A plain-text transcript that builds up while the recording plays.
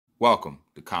Welcome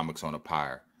to Comics on a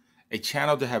Pyre, a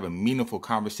channel to have a meaningful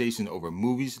conversation over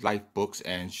movies, life, books,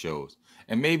 and shows,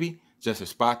 and maybe just a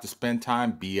spot to spend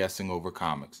time BSing over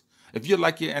comics. If you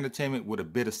like your entertainment with a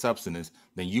bit of substance,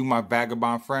 then you, my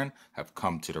vagabond friend, have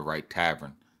come to the right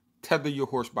tavern. Tether your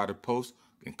horse by the post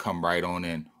and come right on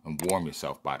in and warm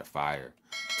yourself by the fire.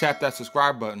 Tap that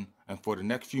subscribe button, and for the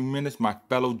next few minutes, my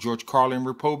fellow George Carlin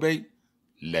reprobate,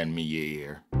 lend me your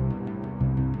ear.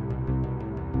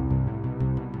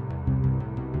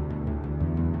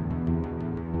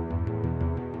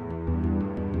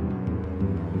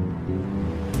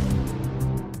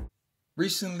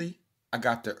 Recently, I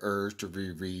got the urge to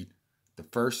reread the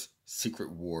first Secret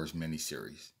Wars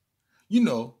miniseries. You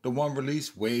know, the one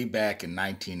released way back in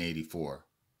 1984.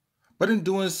 But in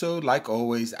doing so, like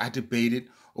always, I debated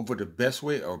over the best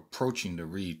way of approaching the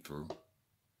read through.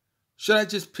 Should I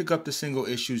just pick up the single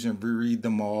issues and reread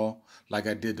them all like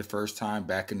I did the first time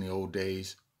back in the old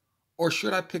days? Or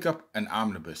should I pick up an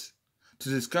omnibus to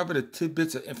discover the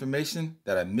tidbits of information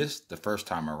that I missed the first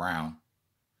time around?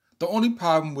 The only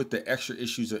problem with the extra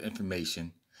issues of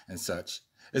information and such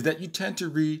is that you tend to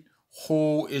read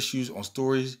whole issues on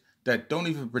stories that don't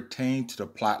even pertain to the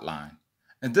plot line,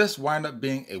 and thus wind up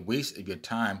being a waste of your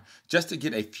time just to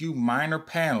get a few minor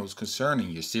panels concerning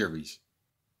your series.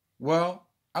 Well,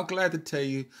 I'm glad to tell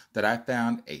you that I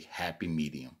found a happy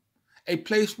medium, a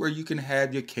place where you can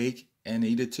have your cake and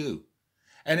eat it too.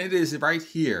 And it is right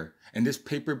here in this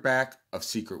paperback of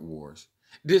Secret Wars.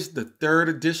 It is the third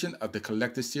edition of the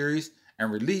collected series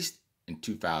and released in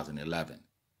 2011.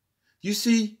 You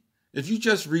see, if you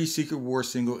just read Secret Wars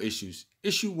single issues,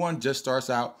 issue 1 just starts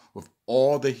out with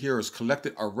all the heroes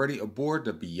collected already aboard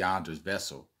the Beyonders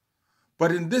vessel.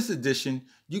 But in this edition,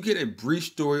 you get a brief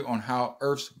story on how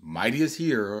Earth's mightiest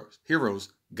heroes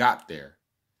got there.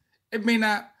 It may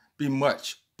not be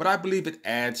much, but I believe it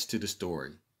adds to the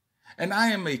story. And I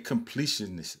am a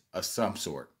completionist of some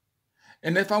sort.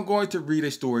 And if I'm going to read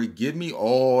a story, give me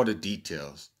all the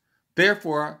details.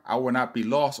 Therefore, I will not be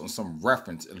lost on some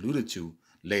reference alluded to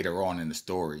later on in the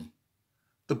story.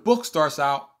 The book starts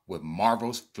out with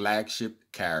Marvel's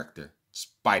flagship character,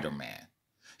 Spider-Man.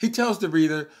 He tells the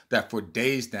reader that for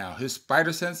days now, his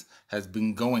spider sense has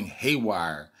been going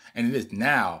haywire, and it is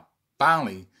now,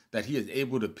 finally, that he is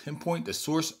able to pinpoint the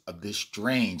source of this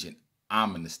strange and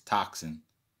ominous toxin.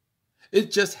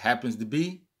 It just happens to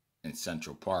be in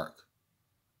Central Park.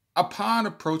 Upon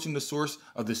approaching the source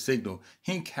of the signal,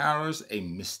 he encounters a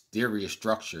mysterious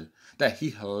structure that he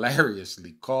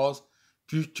hilariously calls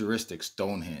futuristic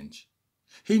Stonehenge.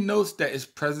 He notes that its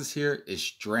presence here is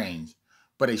strange,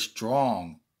 but a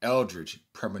strong eldritch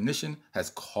premonition has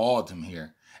called him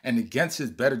here, and against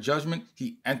his better judgment,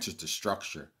 he enters the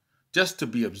structure, just to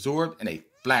be absorbed in a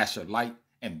flash of light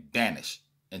and vanish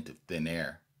into thin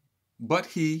air. But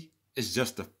he is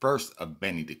just the first of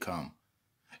many to come.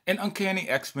 In Uncanny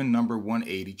X-Men number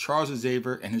 180, Charles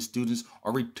Xavier and his students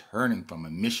are returning from a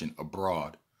mission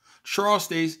abroad. Charles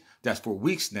states that for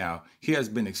weeks now, he has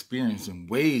been experiencing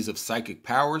waves of psychic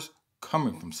powers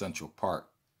coming from Central Park.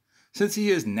 Since he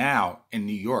is now in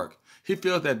New York, he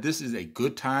feels that this is a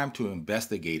good time to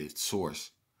investigate its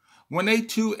source. When they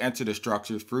too enter the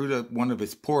structure through one of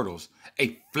its portals,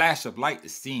 a flash of light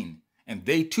is seen, and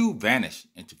they too vanish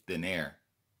into thin air,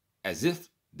 as if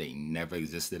they never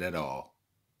existed at all.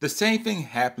 The same thing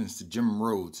happens to Jim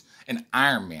Rhodes in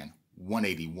Iron Man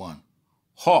 181,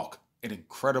 Hulk in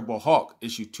Incredible Hulk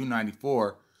issue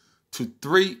 294, to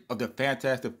 3 of the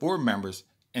Fantastic Four members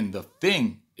in The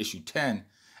Thing issue 10,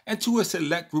 and to a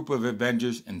select group of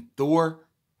Avengers in Thor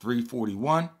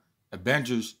 341,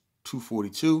 Avengers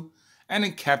 242, and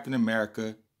in Captain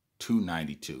America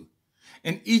 292.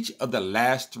 In each of the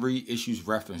last 3 issues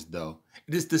referenced, though,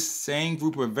 it is the same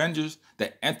group of Avengers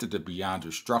that enter the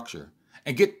Beyonders structure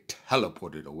and get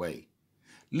teleported away,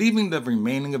 leaving the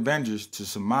remaining Avengers to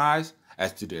surmise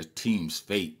as to their team's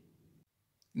fate.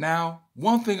 Now,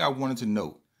 one thing I wanted to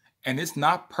note, and it's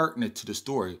not pertinent to the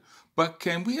story, but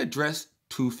can we address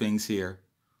 2 things here?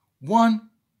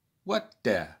 One, what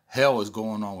the hell is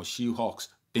going on with She-Hulk's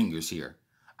fingers here?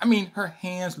 I mean, her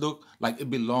hands look like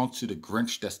it belonged to the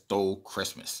Grinch that stole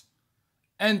Christmas.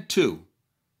 And 2,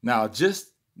 now this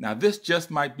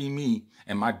just might be me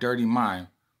and my dirty mind,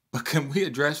 but can we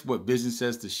address what Vision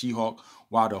says to She-Hulk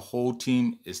while the whole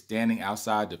team is standing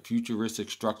outside the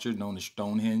futuristic structure known as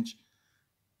Stonehenge?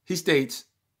 He states,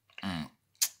 I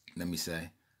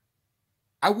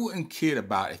wouldn't kid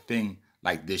about a thing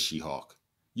like this, She-Hulk.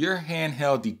 Your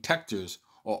handheld detectors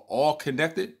are all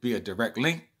connected via direct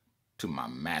link to my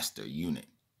master unit.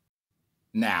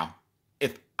 Now,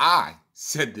 if I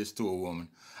said this to a woman,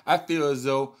 I feel as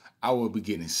though I will be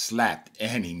getting slapped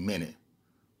any minute.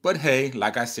 But hey,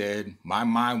 like I said, my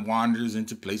mind wanders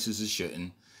into places it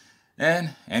shouldn't.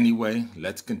 And anyway,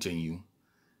 let's continue.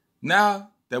 Now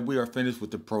that we are finished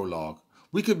with the prologue,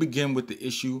 we could begin with the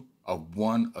issue of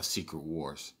One of Secret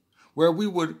Wars, where we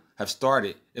would have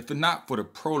started if not for the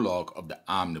prologue of the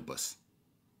omnibus.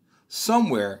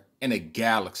 Somewhere in a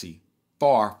galaxy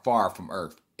far, far from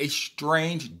Earth, a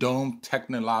strange domed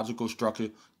technological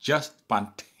structure just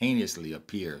spontaneously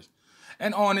appears,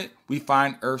 and on it we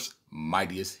find Earth's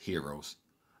mightiest heroes.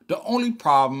 The only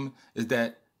problem is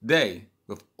that they,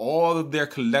 with all of their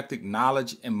collective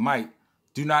knowledge and might,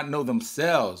 do not know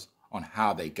themselves on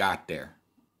how they got there.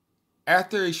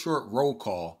 After a short roll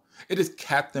call, it is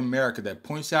Captain America that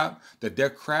points out that their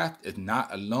craft is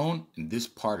not alone in this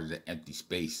part of the empty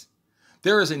space.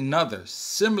 There is another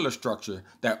similar structure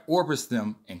that orbits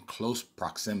them in close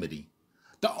proximity.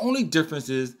 The only difference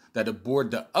is that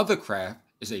aboard the other craft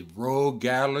is a rogue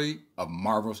gallery of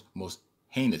Marvel's most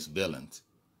heinous villains.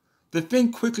 The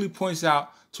Thing quickly points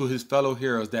out to his fellow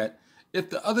heroes that if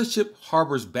the other ship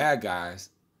harbors bad guys,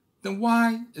 then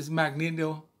why is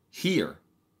Magneto here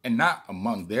and not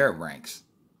among their ranks?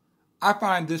 I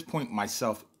find this point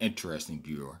myself interesting,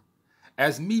 viewer.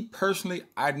 As me personally,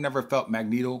 I never felt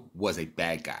Magneto was a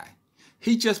bad guy.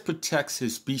 He just protects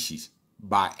his species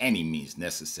by any means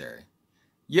necessary.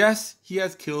 Yes, he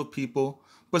has killed people,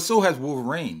 but so has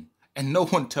Wolverine, and no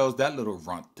one tells that little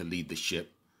runt to leave the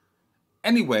ship.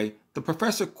 Anyway, the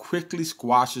professor quickly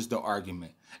squashes the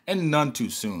argument, and none too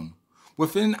soon.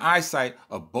 Within eyesight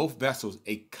of both vessels,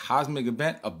 a cosmic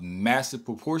event of massive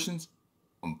proportions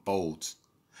unfolds.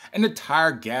 An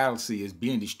entire galaxy is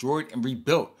being destroyed and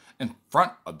rebuilt in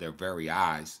front of their very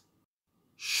eyes.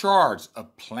 Shards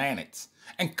of planets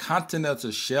and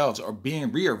continental shelves are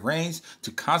being rearranged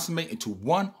to consummate into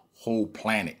one whole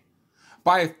planet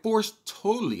by a force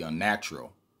totally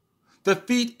unnatural. The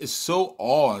feat is so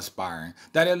awe-inspiring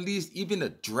that it leaves even the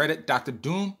dreaded Dr.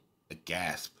 Doom a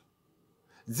gasp.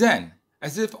 Then,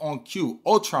 as if on cue,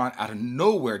 Ultron out of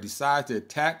nowhere decides to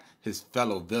attack his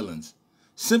fellow villains,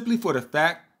 simply for the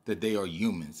fact that they are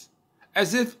humans,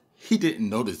 as if he didn't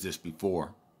notice this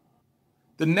before.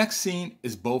 The next scene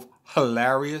is both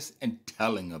hilarious and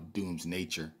telling of Doom's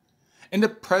nature. In the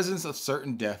presence of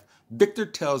certain death, Victor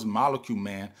tells Molecule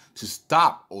Man to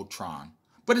stop Ultron,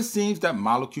 but it seems that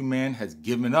Molecule Man has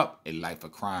given up a life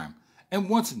of crime and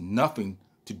wants nothing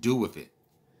to do with it.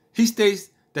 He states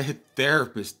that his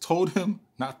therapist told him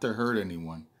not to hurt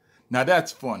anyone. Now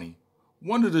that's funny.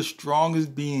 One of the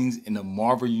strongest beings in the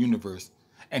Marvel Universe,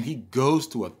 and he goes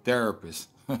to a therapist.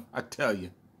 I tell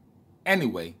you.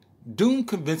 Anyway, Doom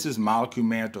convinces Molecule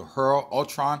Man to hurl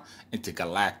Ultron into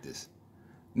Galactus.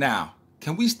 Now,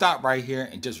 can we stop right here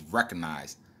and just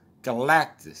recognize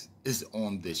Galactus is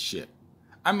on this ship?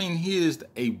 I mean, he is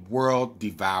a world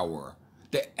devourer,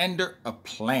 the ender of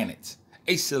planets,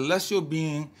 a celestial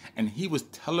being, and he was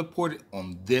teleported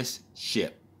on this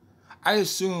ship. I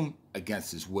assume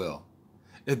against his will.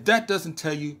 If that doesn't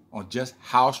tell you on just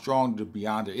how strong the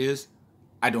Beyonder is,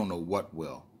 I don't know what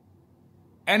will.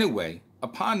 Anyway,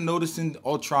 upon noticing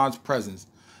Ultron's presence,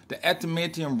 the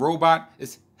adamantium robot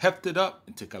is hefted up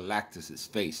into Galactus'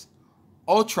 face.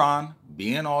 Ultron,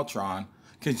 being Ultron,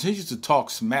 continues to talk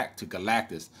smack to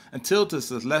Galactus until the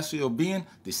celestial being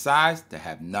decides to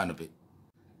have none of it.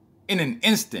 In an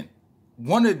instant,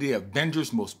 one of the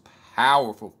Avengers' most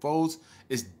powerful foes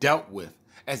is dealt with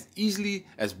as easily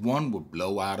as one would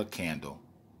blow out a candle.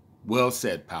 Well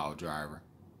said, Power Driver.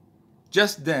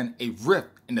 Just then, a rift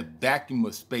in the vacuum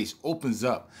of space opens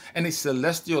up, and a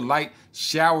celestial light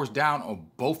showers down on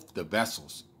both the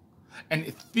vessels. An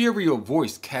ethereal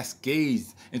voice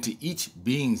cascades into each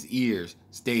being's ears,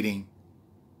 stating,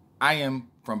 "I am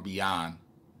from beyond.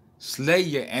 Slay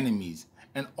your enemies,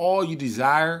 and all you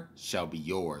desire shall be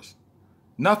yours.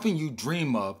 Nothing you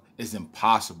dream of is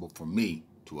impossible for me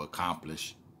to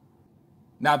accomplish."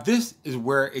 Now this is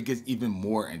where it gets even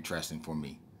more interesting for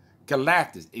me.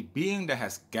 Galactus, a being that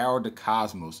has scoured the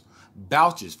cosmos,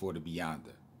 vouches for the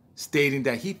Beyonder, stating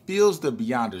that he feels the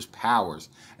Beyonder's powers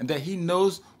and that he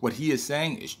knows what he is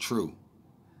saying is true.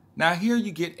 Now here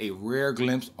you get a rare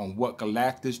glimpse on what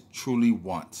Galactus truly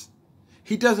wants.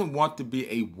 He doesn't want to be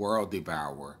a world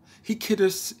devourer. He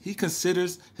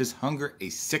considers his hunger a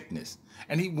sickness,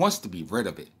 and he wants to be rid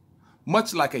of it.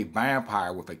 Much like a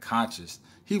vampire with a conscience,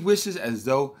 he wishes as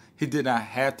though he did not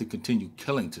have to continue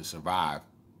killing to survive.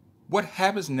 What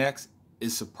happens next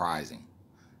is surprising.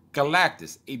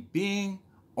 Galactus, a being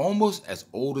almost as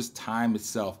old as time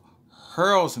itself,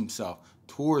 hurls himself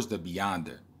towards the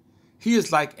Beyonder. He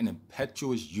is like an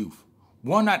impetuous youth,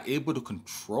 one not able to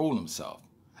control himself.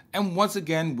 And once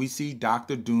again, we see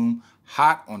Dr. Doom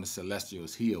hot on the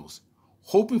Celestials' heels,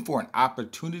 hoping for an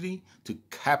opportunity to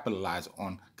capitalize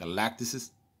on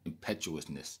Galactus'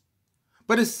 impetuousness.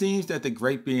 But it seems that the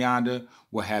Great Beyonder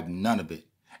will have none of it,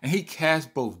 and he casts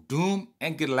both Doom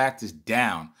and Galactus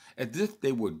down as if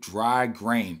they were dry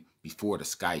grain before the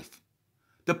scythe.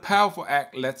 The powerful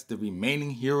act lets the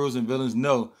remaining heroes and villains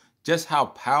know just how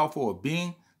powerful a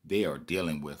being they are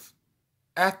dealing with.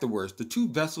 Afterwards, the two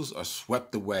vessels are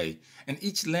swept away and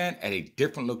each land at a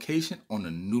different location on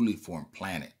a newly formed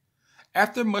planet.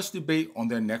 After much debate on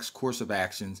their next course of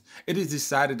actions, it is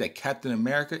decided that Captain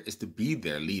America is to be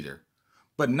their leader,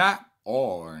 but not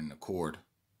all are in accord.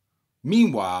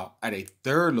 Meanwhile, at a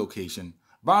third location,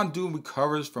 Von Doom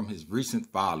recovers from his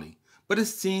recent folly, but it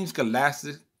seems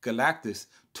Galactus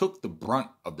took the brunt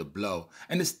of the blow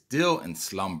and is still in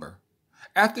slumber.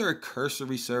 After a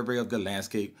cursory survey of the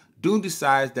landscape, Doom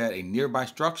decides that a nearby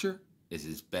structure is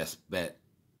his best bet.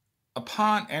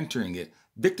 Upon entering it,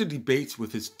 Victor debates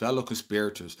with his fellow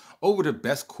conspirators over the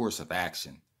best course of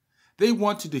action. They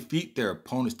want to defeat their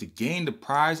opponents to gain the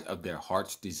prize of their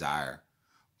heart's desire.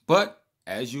 But,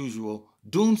 as usual,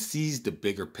 Doom sees the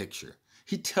bigger picture.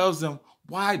 He tells them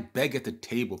why beg at the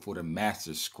table for the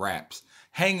master's scraps,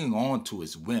 hanging on to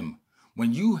his whim,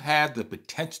 when you have the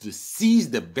potential to seize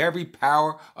the very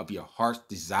power of your heart's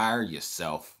desire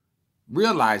yourself.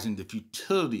 Realizing the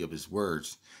futility of his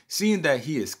words, seeing that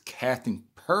he is casting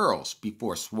pearls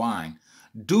before swine,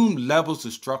 Doom levels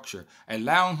the structure,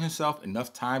 allowing himself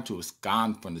enough time to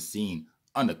abscond from the scene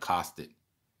unaccosted.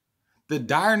 The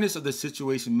direness of the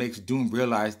situation makes Doom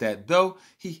realize that though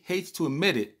he hates to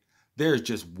admit it, there is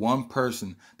just one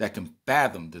person that can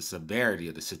fathom the severity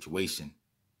of the situation,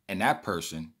 and that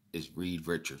person is Reed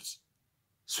Richards.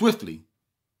 Swiftly,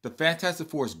 the Fantastic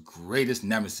Four's greatest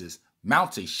nemesis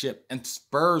mounts a ship and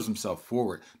spurs himself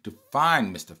forward to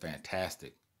find Mr.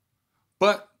 Fantastic.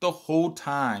 But the whole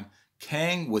time,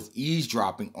 Kang was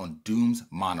eavesdropping on Doom's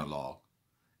monologue.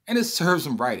 And it serves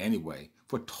him right anyway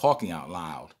for talking out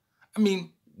loud. I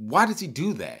mean, why does he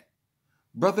do that?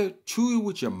 Brother, chew it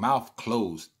with your mouth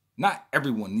closed. Not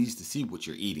everyone needs to see what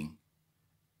you're eating.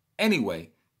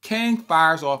 Anyway, Kang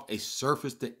fires off a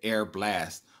surface-to-air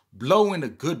blast, blowing the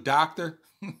good doctor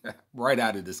right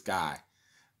out of the sky.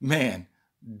 Man,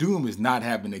 Doom is not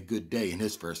having a good day in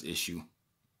his first issue.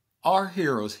 Our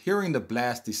heroes, hearing the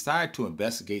blast, decide to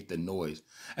investigate the noise,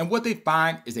 and what they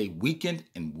find is a weakened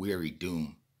and weary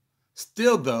Doom.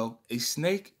 Still though, a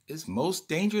snake is most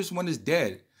dangerous when it's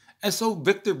dead, and so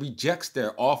Victor rejects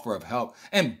their offer of help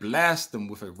and blasts them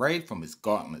with a ray from his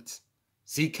gauntlets.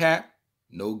 See, Cap?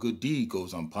 No good deed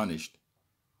goes unpunished.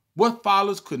 What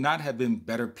follows could not have been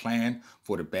better planned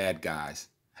for the bad guys.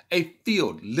 A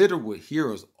field littered with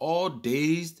heroes all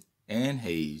dazed and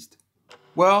hazed.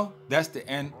 Well, that's the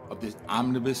end of this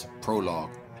omnibus prologue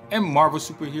and Marvel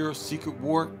Superhero Secret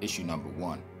War issue number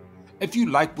 1. If you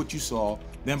like what you saw,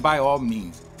 then by all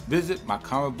means, visit my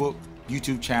comic book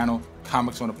YouTube channel,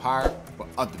 Comics on the Pyre, for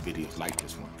other videos like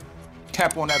this one.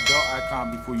 Tap on that bell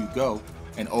icon before you go,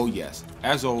 and oh yes,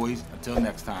 as always, until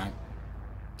next time,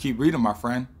 keep reading, my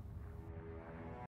friend.